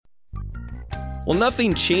Well,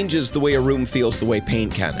 nothing changes the way a room feels the way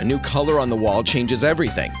paint can. A new color on the wall changes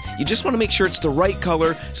everything. You just want to make sure it's the right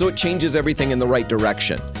color so it changes everything in the right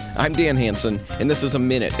direction. I'm Dan Hansen, and this is A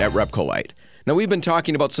Minute at Repcolite. Now, we've been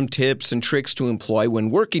talking about some tips and tricks to employ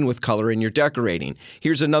when working with color in your decorating.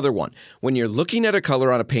 Here's another one. When you're looking at a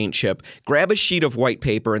color on a paint chip, grab a sheet of white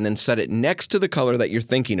paper and then set it next to the color that you're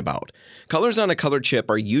thinking about. Colors on a color chip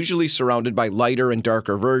are usually surrounded by lighter and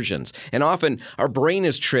darker versions, and often our brain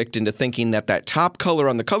is tricked into thinking that top color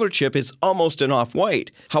on the color chip is almost an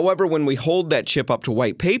off-white. However, when we hold that chip up to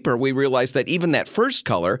white paper, we realize that even that first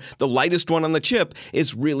color, the lightest one on the chip,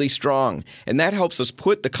 is really strong. And that helps us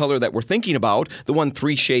put the color that we're thinking about, the one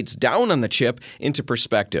 3 shades down on the chip, into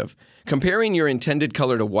perspective. Comparing your intended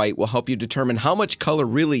color to white will help you determine how much color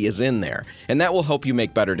really is in there, and that will help you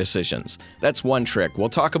make better decisions. That's one trick. We'll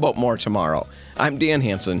talk about more tomorrow. I'm Dan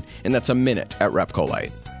Hansen, and that's A Minute at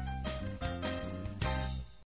Repcolite.